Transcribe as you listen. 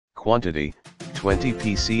Quantity, 20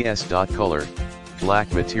 PCS. Color,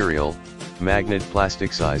 black material, magnet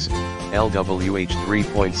plastic size, LWH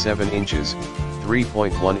 3.7 inches,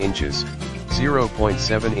 3.1 inches,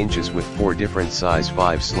 0.7 inches with 4 different size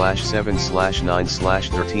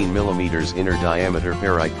 5/7/9/13 mm inner diameter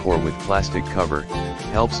ferrite core with plastic cover,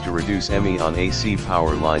 helps to reduce EMI on AC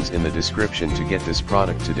power lines. In the description to get this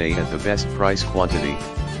product today at the best price. Quantity,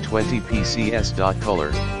 20 PCS.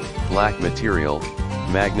 Color, black material,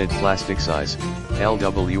 magnet plastic size,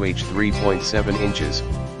 LWH 3.7 inches,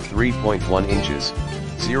 3.1 inches,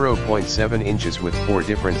 0.7 inches with 4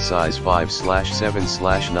 different size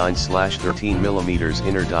 5/7/9/13 mm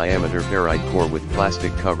inner diameter ferrite core with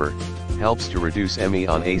plastic cover, helps to reduce EMI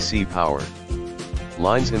on AC power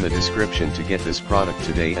lines. In the description to get this product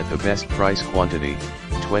today at the best price. Quantity,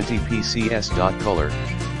 20 PCS. Color,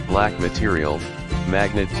 black material,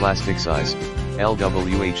 magnet plastic size,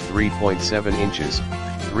 LWH 3.7 inches,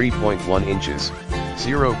 3.1 inches,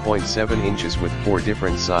 0.7 inches with 4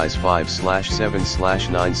 different size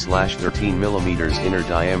 5/7/9/13 mm inner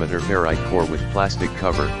diameter ferrite core with plastic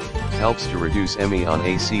cover, helps to reduce EMI on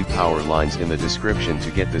AC power lines. In the description to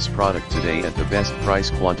get this product today at the best price.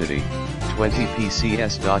 Quantity, 20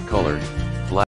 PCS. Color,